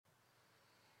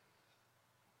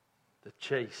The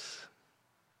chase.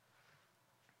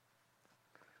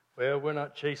 Well, we're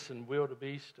not chasing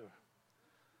wildebeest, or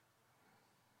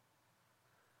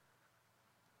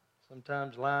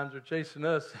sometimes lions are chasing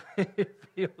us, it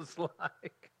feels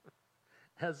like.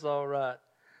 That's all right.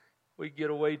 We get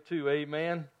away too,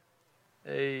 amen?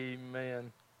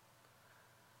 Amen.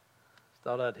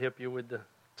 Thought I'd help you with the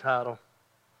title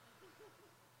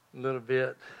a little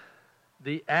bit.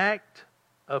 The act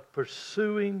of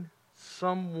pursuing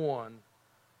someone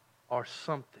or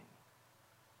something.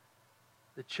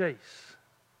 The chase.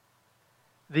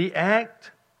 The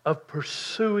act of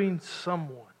pursuing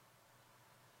someone.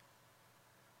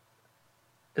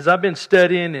 As I've been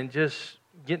studying and just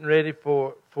getting ready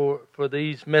for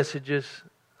these messages,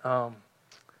 I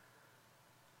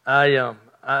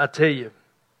tell you,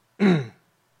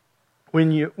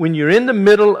 when you're in the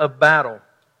middle of battle,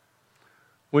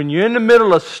 when you're in the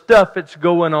middle of stuff that's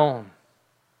going on,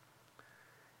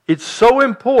 it's so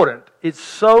important. It's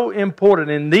so important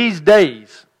in these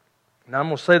days. And I'm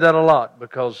going to say that a lot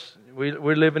because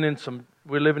we're living in some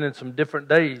different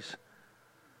days.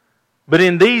 But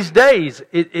in these days,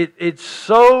 it's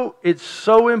so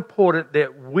important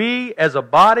that we as a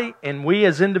body and we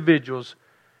as individuals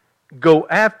go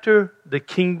after the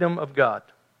kingdom of God.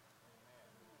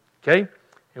 Okay?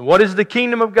 And what is the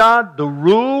kingdom of God? The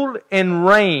rule and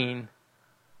reign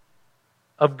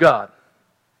of God.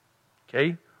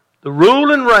 Okay? The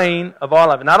rule and reign of our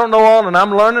life. And I don't know all, and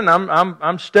I'm learning,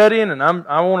 I'm studying, and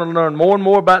I want to learn more and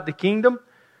more about the kingdom.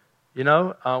 You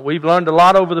know, we've learned a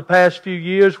lot over the past few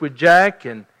years with Jack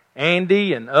and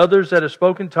Andy and others that have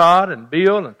spoken, Todd and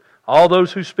Bill and all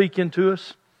those who speak into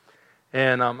us.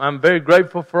 And I'm very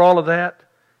grateful for all of that.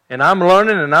 And I'm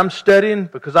learning and I'm studying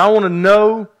because I want to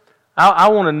know, I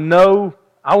want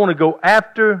to go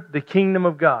after the kingdom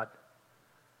of God.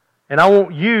 And I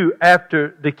want you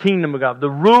after the kingdom of God. The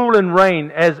rule and reign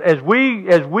as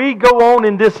we go on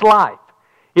in this life.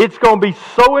 It's going to be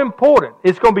so important.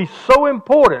 It's going to be so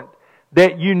important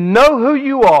that you know who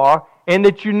you are and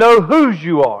that you know whose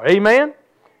you are. Amen?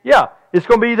 Yeah, it's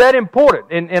going to be that important.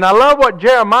 And I love what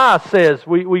Jeremiah says.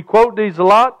 We quote these a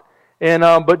lot.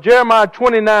 But Jeremiah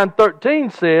 29:13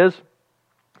 says,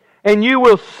 "And you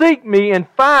will seek me and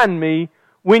find me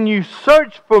when you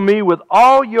search for me with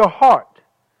all your heart."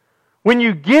 When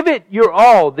you give it your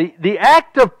all, the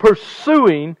act of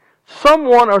pursuing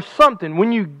someone or something,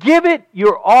 when you give it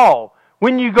your all,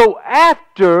 when you go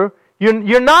after,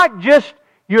 you're not just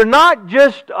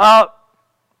a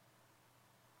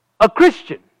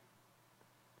Christian.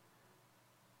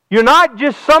 You're not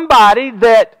just somebody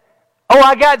that,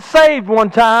 I got saved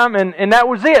one time and that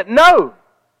was it. No.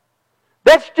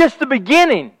 That's just the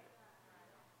beginning.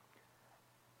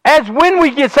 As when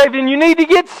we get saved, and you need to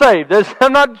get saved.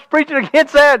 I'm not preaching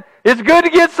against that. It's good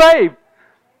to get saved.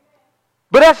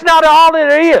 But that's not all that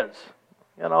there is.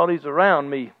 Got all these around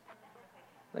me.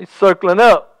 They're circling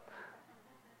up.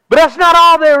 But that's not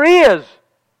all there is.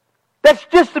 That's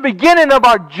just the beginning of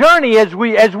our journey as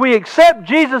we accept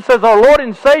Jesus as our Lord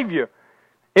and Savior.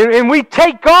 And we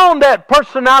take on that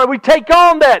personality. We take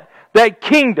on that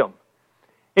kingdom.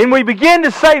 And we begin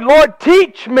to say, Lord,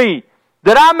 teach me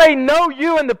that I may know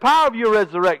you in the power of your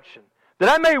resurrection. That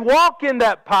I may walk in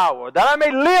that power. That I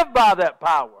may live by that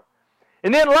power.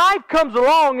 And then life comes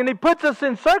along and He puts us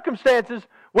in circumstances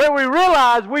where we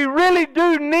realize we really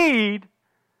do need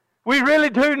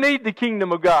the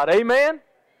kingdom of God. Amen?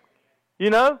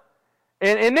 You know?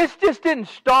 And this just didn't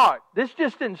start. This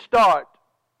just didn't start,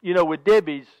 with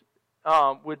Debbie's,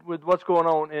 with what's going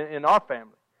on in our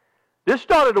family. This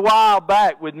started a while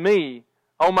back with me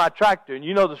on my tractor, and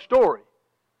you know the story.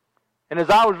 And as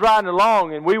I was riding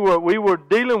along, and we were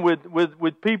dealing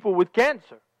with people with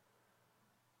cancer.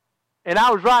 And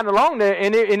I was riding along there,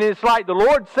 and it's like the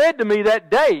Lord said to me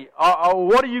that day,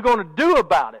 what are you going to do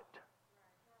about it?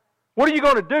 What are you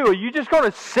going to do? Are you just going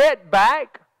to sit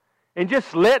back and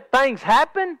just let things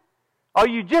happen? Are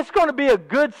you just going to be a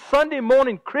good Sunday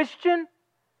morning Christian?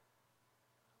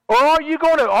 Or are you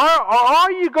going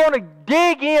to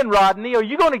dig in, Rodney? Are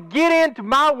you going to get into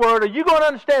my word? Are you going to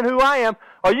understand who I am?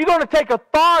 Are you going to take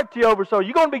authority over so? Are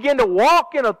you going to begin to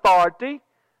walk in authority?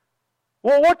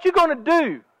 Well, what you going to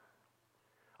do?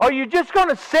 Are you just going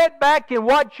to sit back and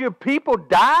watch your people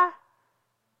die?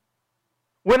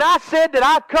 When I said that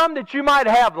I come that you might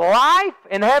have life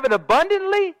and have it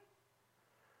abundantly?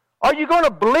 Are you going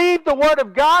to believe the Word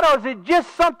of God, or is it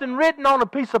just something written on a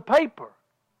piece of paper?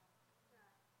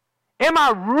 Am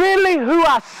I really who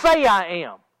I say I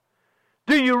am?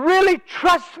 Do you really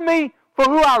trust me for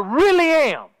who I really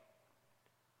am?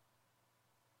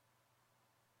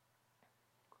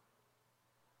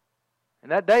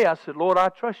 And that day I said, Lord, I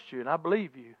trust you and I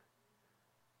believe you.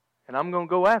 And I'm going to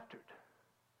go after it.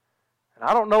 And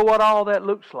I don't know what all that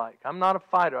looks like. I'm not a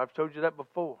fighter. I've told you that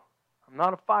before. I'm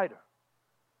not a fighter.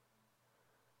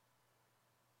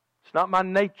 It's not my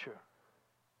nature.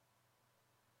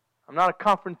 I'm not a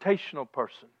confrontational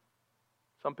person.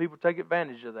 Some people take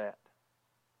advantage of that.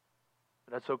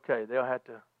 But that's okay. They'll have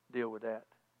to deal with that.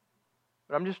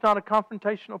 But I'm just not a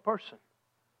confrontational person.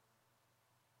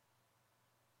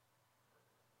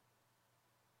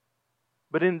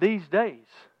 But in these days,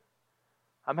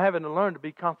 I'm having to learn to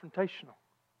be confrontational.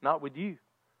 Not with you,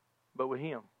 but with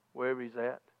Him, wherever He's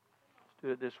at. Let's do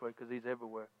it this way because He's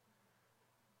everywhere.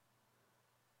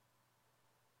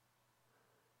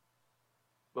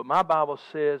 But my Bible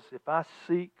says if I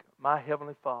seek my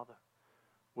Heavenly Father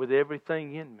with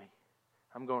everything in me,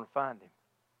 I'm going to find Him.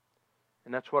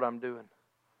 And that's what I'm doing.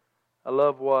 I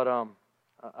love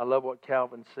what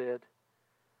Calvin said.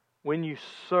 When you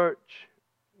search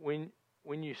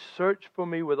for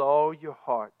me with all your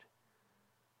heart,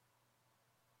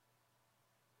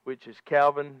 which is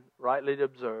Calvin rightly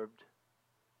observed,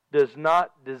 does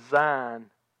not design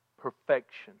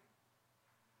perfection.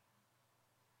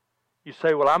 You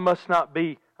say, well,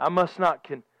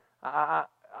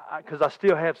 because I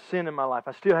still have sin in my life.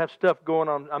 I still have stuff going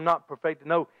on. I'm not perfect.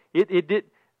 No, it did.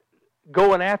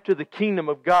 Going after the kingdom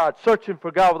of God, searching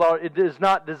for God with all, it does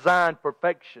not design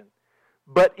perfection,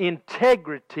 but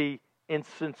integrity and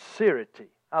sincerity.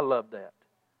 I love that.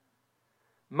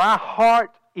 My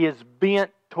heart is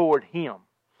bent toward Him.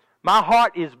 My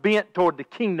heart is bent toward the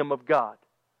kingdom of God.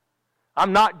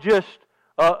 I'm not just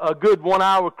a good 1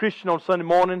 hour Christian on Sunday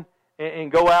morning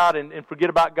and go out and forget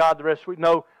about God the rest of the week.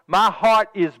 No, my heart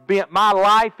is bent. My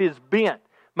life is bent.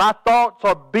 My thoughts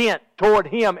are bent toward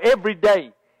Him every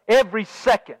day, every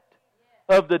second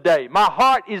of the day. My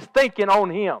heart is thinking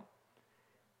on Him.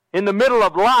 In the middle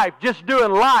of life, just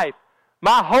doing life,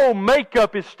 my whole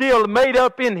makeup is still made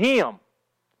up in Him.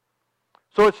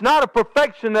 So it's not a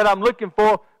perfection that I'm looking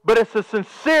for, but it's a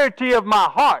sincerity of my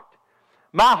heart.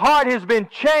 My heart has been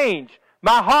changed.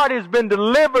 My heart has been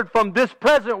delivered from this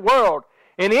present world.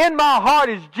 And in my heart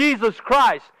is Jesus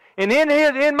Christ. And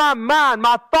in my mind,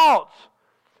 my thoughts,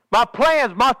 my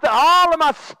plans, all of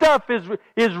my stuff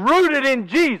is rooted in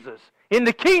Jesus, in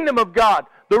the kingdom of God,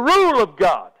 the rule of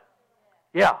God.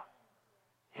 Yeah.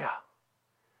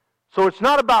 So it's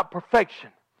not about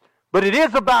perfection, but it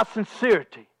is about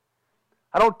sincerity.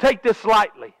 I don't take this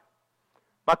lightly.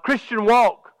 My Christian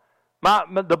walk,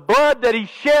 the blood that He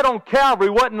shed on Calvary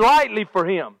wasn't lightly for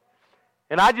Him.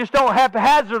 And I just don't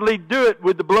haphazardly do it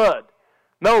with the blood.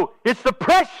 No, it's the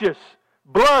precious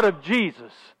blood of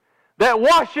Jesus that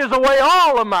washes away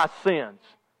all of my sins.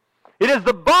 It is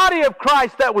the body of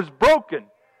Christ that was broken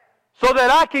so that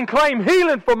I can claim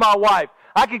healing for my wife.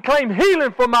 I can claim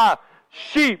healing for my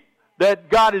sheep that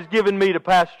God has given me to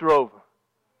pasture over,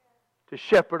 to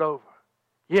shepherd over.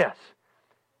 Yes,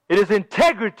 it is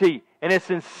integrity and it's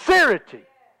sincerity.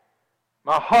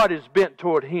 My heart is bent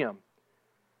toward Him.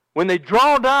 When they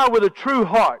draw nigh with a true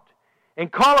heart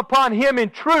and call upon Him in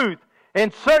truth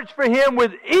and search for Him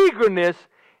with eagerness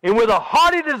and with a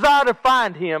hearty desire to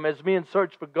find Him as men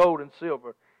search for gold and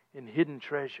silver and hidden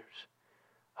treasures.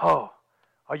 Oh,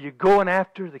 are you going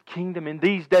after the kingdom in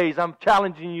these days? I'm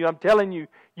challenging you. I'm telling you,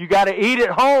 you got to eat at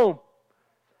home.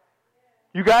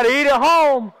 You got to eat at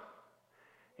home.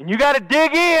 And you got to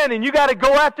dig in and you got to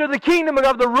go after the kingdom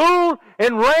of the rule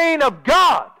and reign of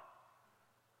God.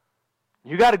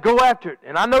 You got to go after it.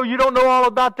 And I know you don't know all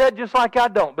about that just like I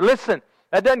don't. But listen,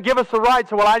 that doesn't give us the right to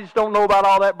say, well, I just don't know about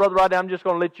all that, Brother Rodney. I'm just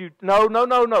going to let you.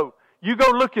 No. You go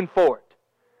looking for it.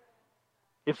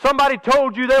 If somebody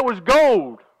told you there was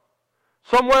gold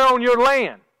somewhere on your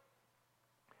land,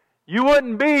 you'd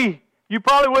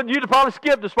probably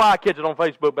skip the spy catch it on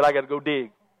Facebook, but I got to go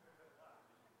dig.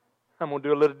 I'm going to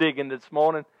do a little digging this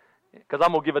morning because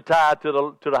I'm going to give a tithe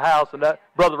to the house, and that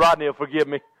Brother Rodney will forgive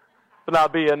me for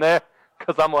not being there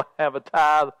because I'm going to have a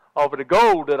tithe off of the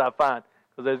gold that I find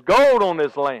because there's gold on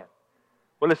this land.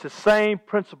 Well, it's the same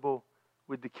principle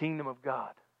with the kingdom of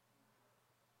God.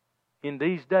 In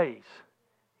these days,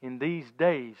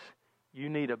 you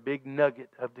need a big nugget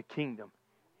of the kingdom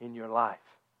in your life.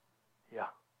 Yeah.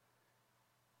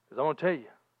 Because I want to tell you,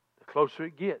 the closer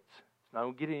it gets, it's not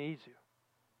going to get any easier.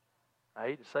 I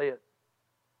hate to say it.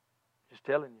 Just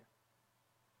telling you.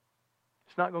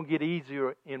 It's not going to get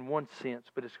easier in one sense,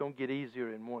 but it's going to get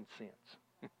easier in one sense.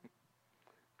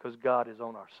 Because God is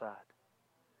on our side.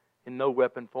 And no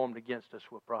weapon formed against us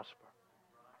will prosper.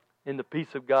 And the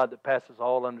peace of God that passes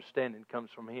all understanding comes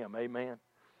from Him. Amen.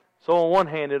 So on one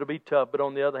hand, it'll be tough, but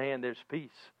on the other hand, there's peace.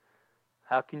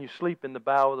 How can you sleep in the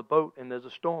bow of the boat and there's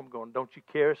a storm going? Don't you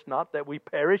care us not that we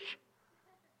perish?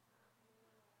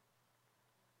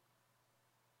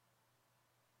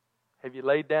 Have you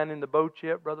laid down in the boat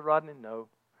yet, Brother Rodney? No.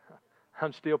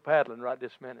 I'm still paddling right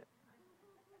this minute.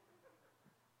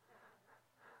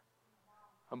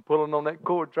 I'm pulling on that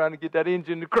cord trying to get that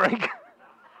engine to crank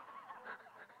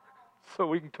so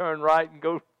we can turn right and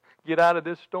go get out of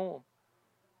this storm.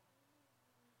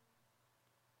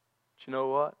 But you know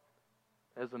what?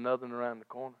 There's another one around the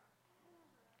corner.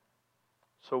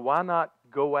 So why not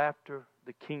go after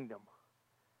the kingdom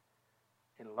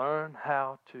and learn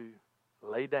how to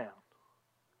lay down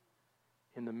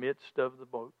in the midst of the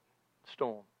boat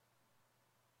storm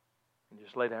and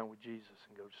just lay down with Jesus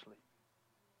and go to sleep?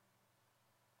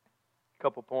 A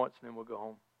couple points and then we'll go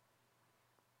home.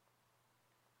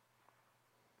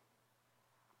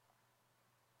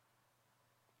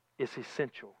 It's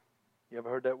essential. You ever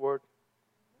heard that word?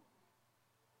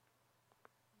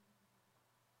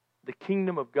 The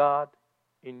kingdom of God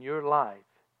in your life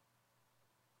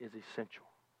is essential.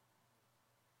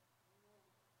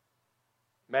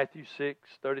 Matthew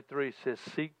 6:33 says,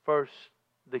 "Seek first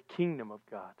the kingdom of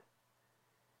God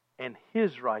and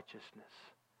His righteousness,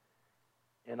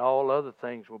 and all other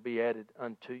things will be added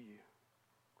unto you."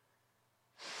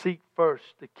 Seek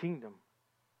first the kingdom.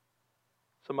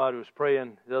 Somebody was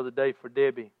praying the other day for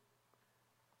Debbie,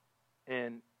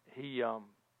 and he on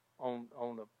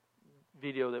the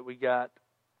video that we got,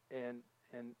 and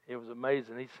it was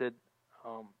amazing. He said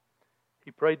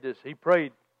he prayed this. He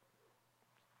prayed,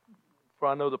 "For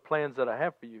I know the plans that I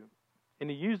have for you." And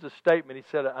he used a statement. He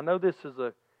said, "I know this is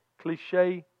a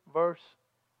cliche verse."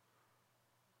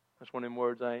 That's one of them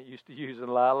words I ain't used to using,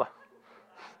 Lila.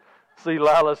 See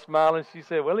Lila smiling. She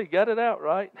said, "Well, he got it out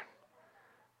right."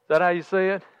 Is that how you say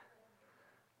it?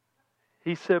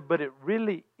 He said, but it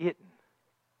really isn't.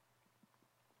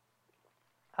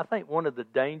 I think one of the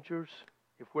dangers,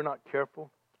 if we're not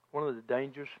careful, one of the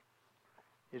dangers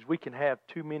is we can have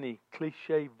too many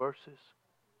cliche verses.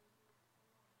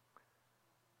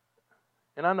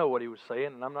 And I know what he was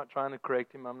saying, and I'm not trying to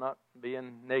correct him. I'm not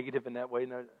being negative in that way.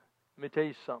 No, let me tell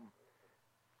you something.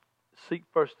 Seek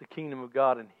first the kingdom of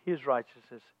God, and His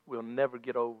righteousness will never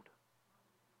get old.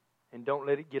 And don't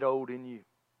let it get old in you.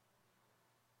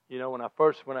 You know, and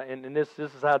this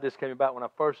is how this came about.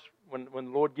 When the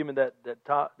Lord gave me that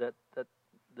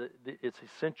it's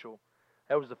essential.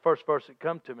 That was the first verse that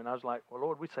come to me, and I was like, well,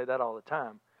 Lord, we say that all the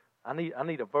time. I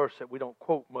need a verse that we don't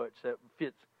quote much that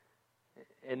fits.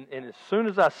 And as soon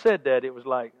as I said that, it was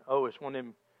like, oh, it's one of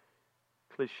them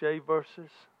cliche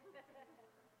verses.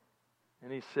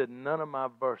 And He said, none of my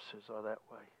verses are that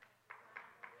way.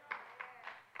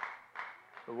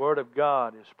 The Word of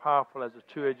God is powerful as a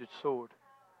two-edged sword.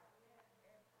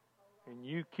 And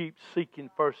you keep seeking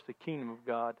first the kingdom of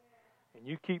God, and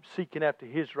you keep seeking after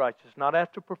His righteousness, not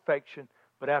after perfection,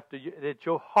 but after that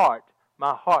your heart,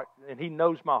 my heart, and He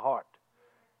knows my heart.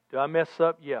 Do I mess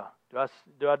up? Yeah.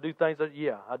 Do I do things?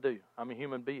 Yeah, I do. I'm a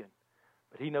human being.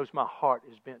 But He knows my heart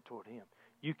is bent toward Him.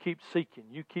 You keep seeking.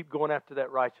 You keep going after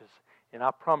that righteousness. And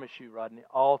I promise you, Rodney,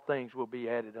 all things will be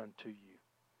added unto you.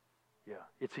 Yeah.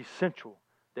 It's essential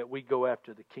that we go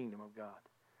after the kingdom of God.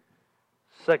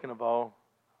 Second of all,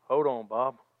 hold on,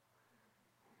 Bob.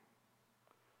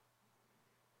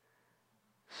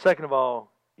 Second of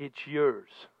all, it's yours.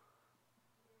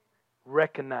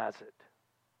 Recognize it.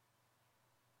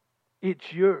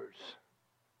 It's yours.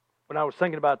 When I was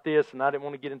thinking about this, and I didn't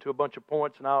want to get into a bunch of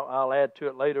points, and I'll add to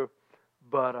it later,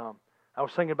 but I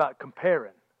was thinking about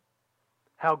comparing.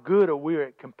 How good are we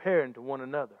at comparing to one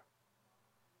another?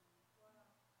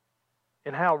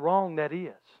 And how wrong that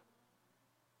is.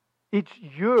 It's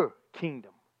your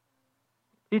kingdom.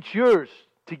 It's yours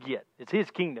to get. It's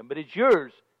His kingdom, but it's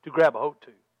yours to grab a hold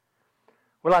to.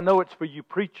 Well, I know it's for you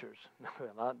preachers.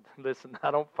 Listen,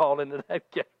 I don't fall into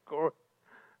that category.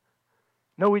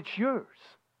 No, it's yours.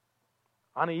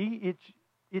 Honey,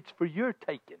 it's for your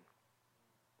taking.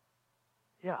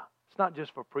 Yeah, it's not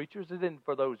just for preachers. It isn't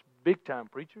for those big-time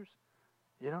preachers.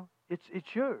 You know,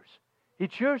 it's yours.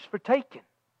 It's yours for taking.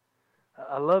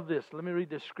 I love this. Let me read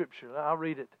this scripture. I'll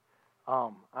read it.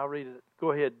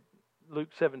 Go ahead, Luke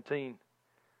 17.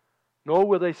 Nor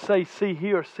will they say, see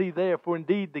here or see there, for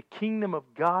indeed the kingdom of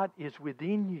God is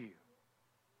within you.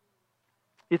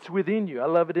 It's within you. I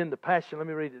love it in the Passion. Let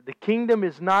me read it. The kingdom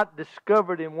is not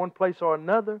discovered in one place or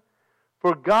another,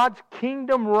 for God's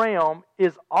kingdom realm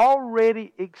is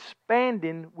already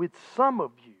expanding with some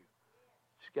of you.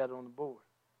 Just got it on the board.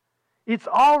 It's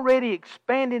already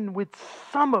expanding with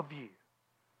some of you.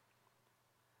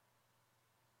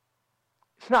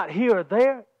 It's not here or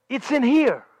there. It's in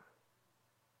here.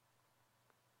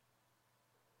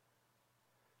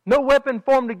 No weapon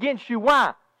formed against you.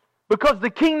 Why? Because the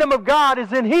kingdom of God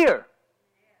is in here.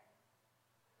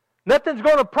 Nothing's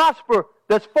going to prosper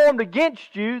that's formed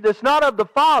against you that's not of the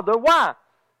Father. Why?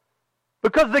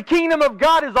 Because the kingdom of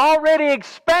God is already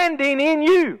expanding in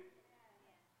you.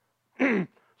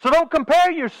 So don't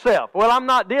compare yourself. Well, I'm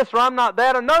not this or I'm not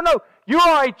that. Or no. You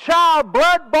are a child,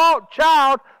 blood-bought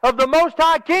child of the Most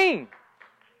High King.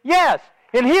 Yes.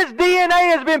 And His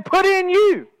DNA has been put in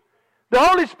you. The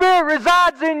Holy Spirit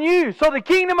resides in you. So the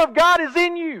kingdom of God is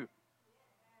in you.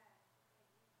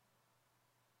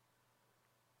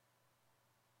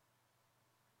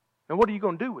 Now what are you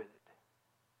going to do with it?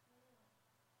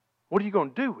 What are you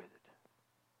going to do with it?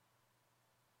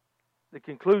 The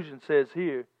conclusion says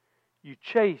here, you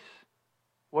chase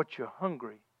what you're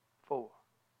hungry for.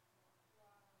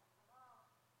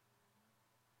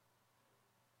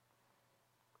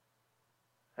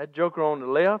 That joker on the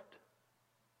left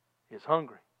is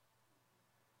hungry.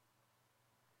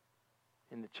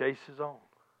 And the chase is on.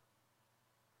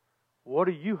 What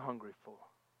are you hungry for?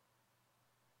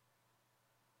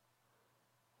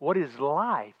 What is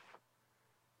life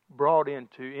brought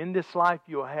into? In this life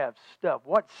you'll have stuff.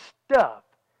 What stuff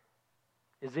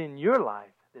is in your life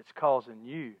that's causing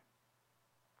you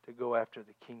to go after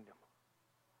the kingdom?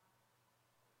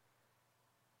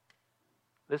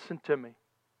 Listen to me.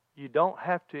 You don't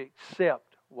have to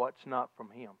accept what's not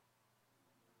from Him.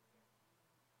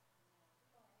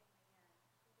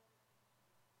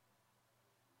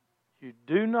 You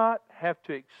do not have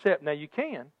to accept. Now you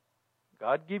can.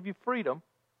 God give you freedom.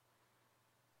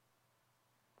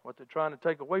 What they're trying to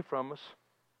take away from us.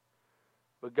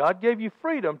 But God gave you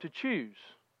freedom to choose.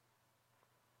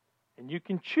 And you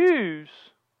can choose,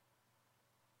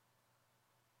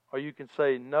 or you can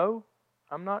say, no,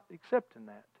 I'm not accepting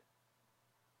that.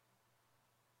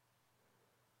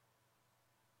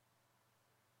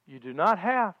 You do not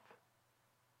have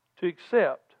to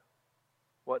accept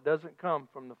what doesn't come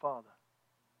from the Father.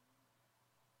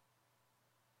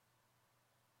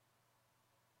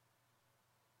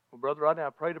 Well, Brother Rodney, I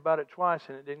prayed about it twice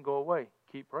and it didn't go away.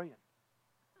 Keep praying.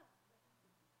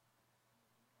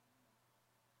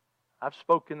 I've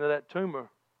spoken to that tumor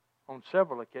on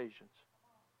several occasions.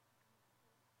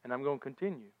 And I'm going to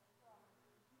continue.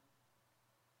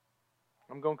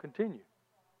 I'm going to continue.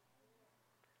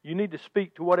 You need to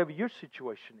speak to whatever your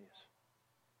situation is.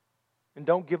 And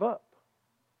don't give up.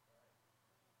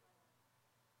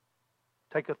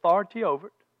 Take authority over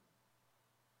it.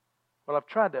 Well, I've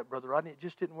tried that, Brother Rodney. It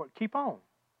just didn't work. Keep on.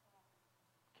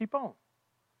 Keep on.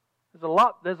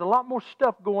 There's a lot more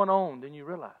stuff going on than you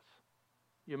realize.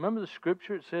 You remember the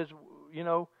scripture? It says,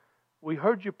 we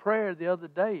heard your prayer the other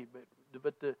day,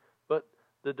 but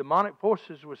the demonic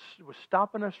forces was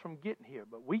stopping us from getting here.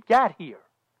 But we got here.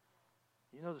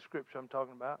 You know the scripture I'm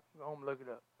talking about. Go home and look it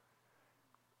up.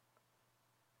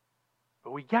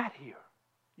 But we got here.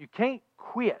 You can't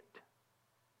quit.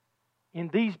 In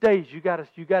these days, you got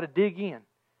to dig in. You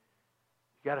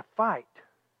got to fight.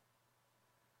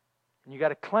 And you got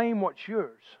to claim what's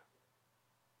yours.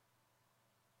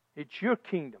 It's your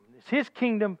kingdom. It's His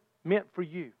kingdom meant for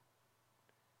you.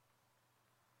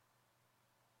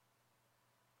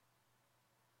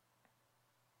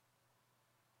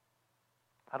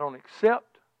 I don't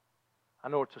accept. I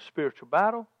know it's a spiritual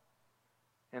battle.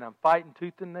 And I'm fighting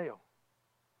tooth and nail.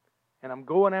 And I'm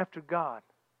going after God.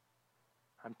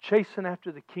 I'm chasing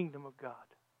after the kingdom of God.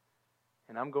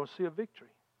 And I'm going to see a victory.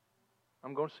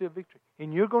 I'm going to see a victory.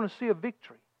 And you're going to see a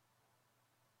victory.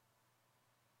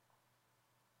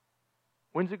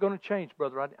 When's it going to change,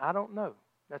 Brother? I don't know.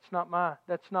 That's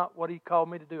not what He called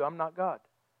me to do. I'm not God.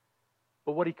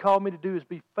 But what He called me to do is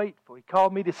be faithful. He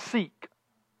called me to seek.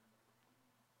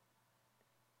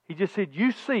 He just said,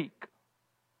 you seek.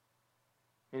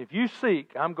 And if you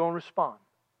seek, I'm going to respond.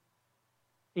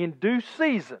 In due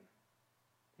season,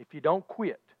 if you don't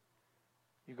quit,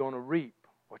 you're going to reap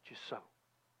what you sow.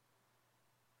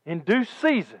 In due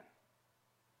season.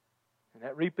 And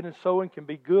that reaping and sowing can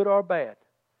be good or bad.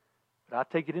 But I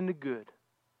take it into good.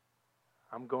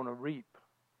 I'm going to reap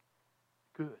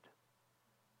good.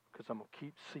 Because I'm going to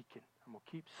keep seeking. I'm going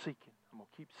to keep seeking. I'm going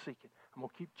to keep seeking. I'm going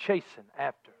to keep chasing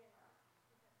after.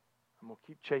 I'm going to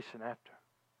keep chasing after.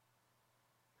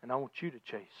 And I want you to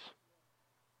chase.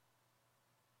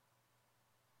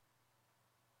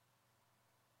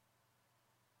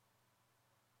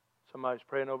 Somebody was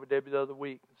praying over Debbie the other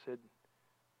week and said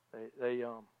they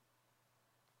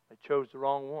chose the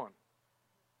wrong one.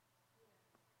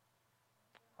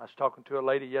 I was talking to a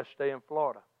lady yesterday in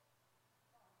Florida.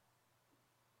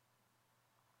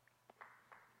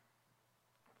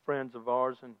 Friends of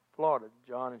ours in Florida,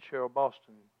 John and Cheryl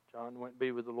Boston. John went to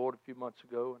be with the Lord a few months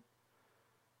ago.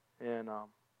 And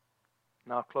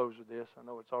I'll close with this. I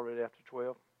know it's already after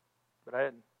 12. But I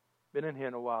hadn't been in here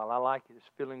in a while. I like it. It's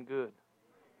feeling good.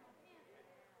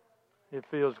 It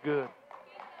feels good.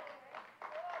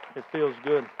 It feels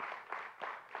good.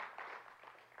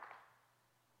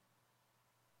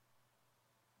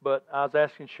 But I was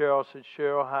asking Cheryl, I said,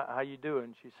 Cheryl, how you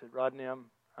doing? She said, Rodney,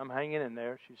 I'm hanging in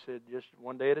there. She said, just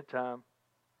one day at a time.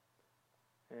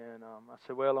 And I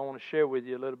said, well, I want to share with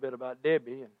you a little bit about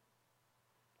Debbie. And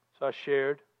so I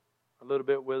shared a little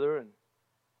bit with her, and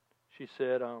she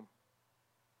said,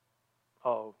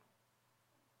 oh,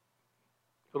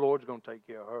 the Lord's going to take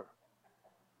care of her.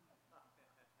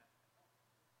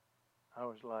 I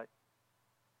was like,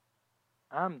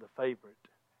 I'm the favorite.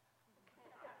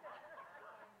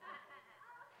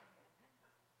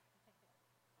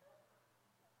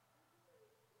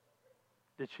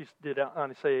 Did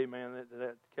Annie say amen to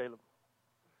that, Caleb?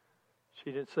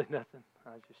 She didn't say nothing.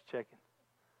 I was just checking.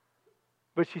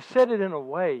 But she said it in a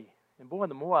way, and boy,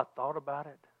 the more I thought about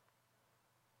it,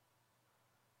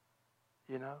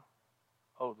 you know,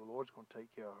 oh, the Lord's going to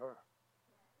take care of her.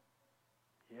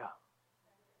 Yeah.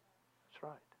 That's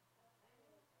right.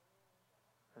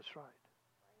 That's right.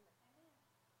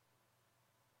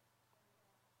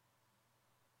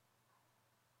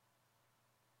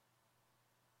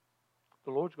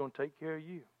 The Lord's going to take care of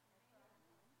you.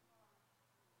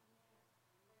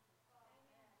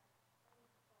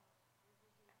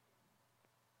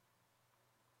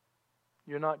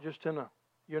 You're not just in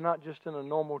a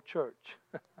normal church.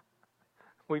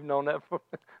 We've known that for.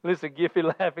 Listen, Giffy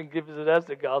laughing, Giffy said, that's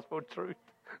the gospel truth.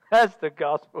 That's the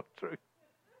gospel truth.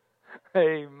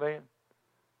 Amen.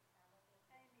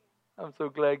 I'm so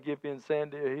glad Giffy and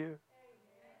Sandy are here.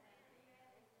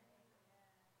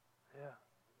 Yeah.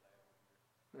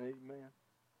 Amen.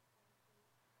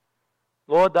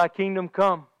 Lord, thy kingdom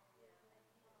come.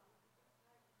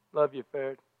 Love you,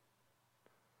 Farrell.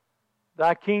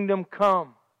 Thy kingdom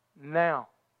come now.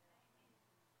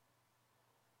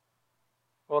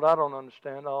 Lord, I don't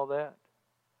understand all that.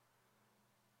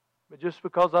 But just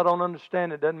because I don't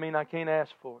understand it doesn't mean I can't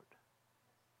ask for it.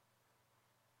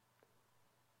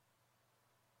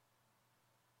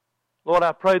 Lord,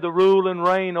 I pray the rule and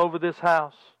reign over this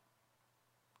house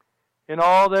and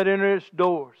all that enter its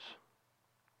doors.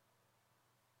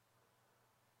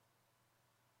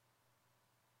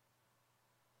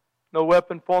 No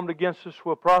weapon formed against us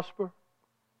will prosper.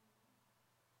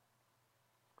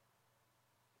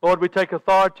 Lord, we take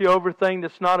authority over everything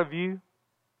that's not of you.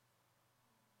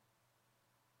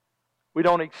 We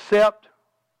don't accept,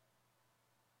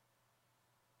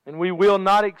 and we will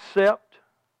not accept.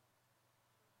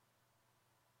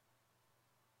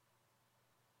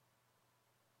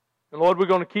 And Lord, we're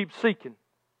going to keep seeking.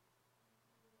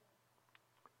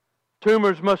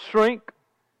 Tumors must shrink.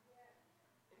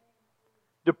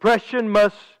 Depression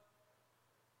must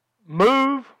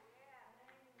move.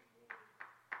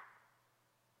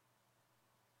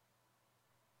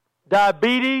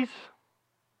 Diabetes.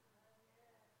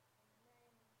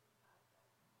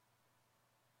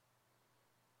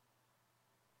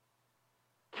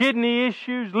 Kidney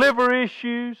issues, liver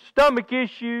issues, stomach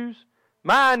issues,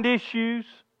 mind issues.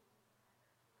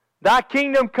 Thy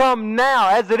kingdom come now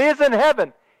as it is in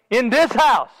heaven, in this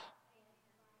house.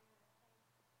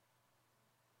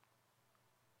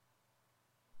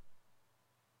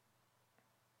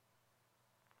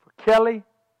 For Kelly,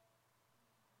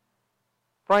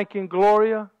 Frank and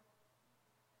Gloria,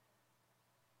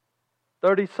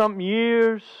 30-something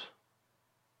years.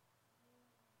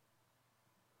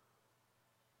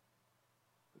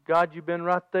 God, you've been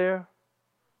right there.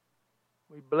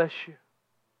 We bless you.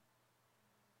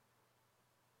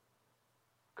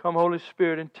 Come, Holy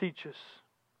Spirit, and teach us.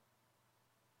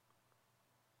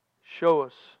 Show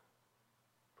us.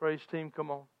 Praise team,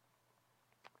 come on.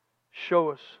 Show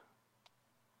us.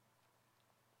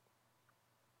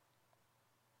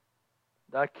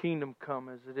 Thy kingdom come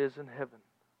as it is in heaven,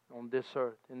 on this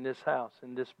earth, in this house,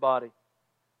 in this body.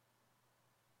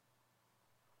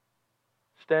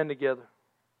 Stand together.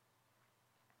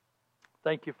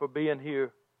 Thank you for being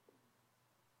here.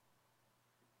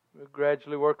 We'll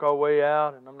gradually work our way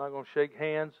out, and I'm not going to shake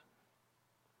hands.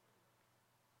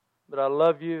 But I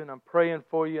love you, and I'm praying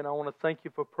for you, and I want to thank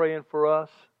you for praying for us.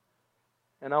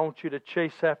 And I want you to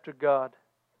chase after God.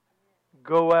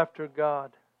 Go after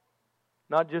God.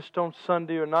 Not just on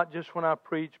Sunday or not just when I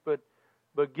preach, but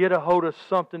get a hold of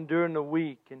something during the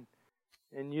week.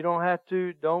 And you don't have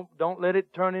to, don't let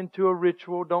it turn into a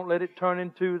ritual. Don't let it turn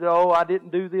into, I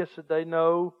didn't do this today.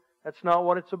 No, that's not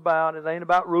what it's about. It ain't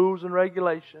about rules and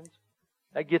regulations.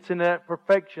 That gets into that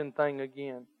perfection thing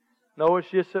again. No, it's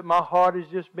just that my heart is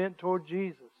just bent toward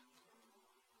Jesus.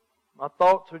 My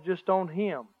thoughts are just on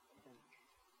Him.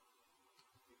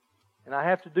 And I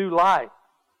have to do life.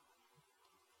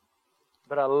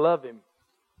 But I love Him.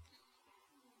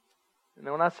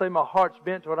 And when I say my heart's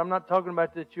bent toward, I'm not talking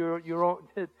about that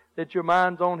that your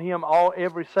mind's on Him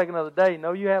every second of the day.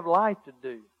 No, you have life to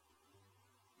do.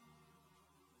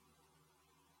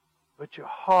 But your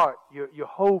heart, your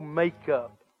whole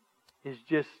makeup is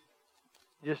just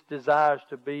desires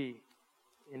to be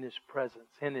in His presence,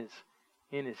 in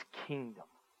His kingdom.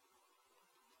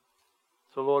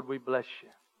 So Lord, we bless You.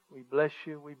 We bless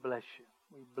You, we bless You.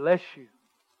 We bless You.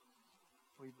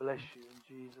 We bless You in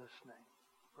Jesus' name.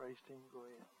 Praise to Him. Go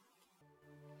ahead.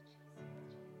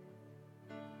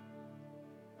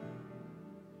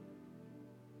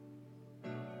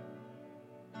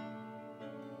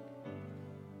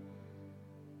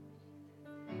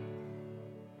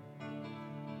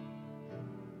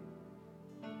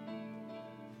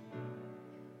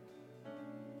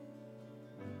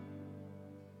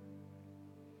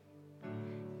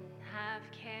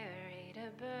 I've carried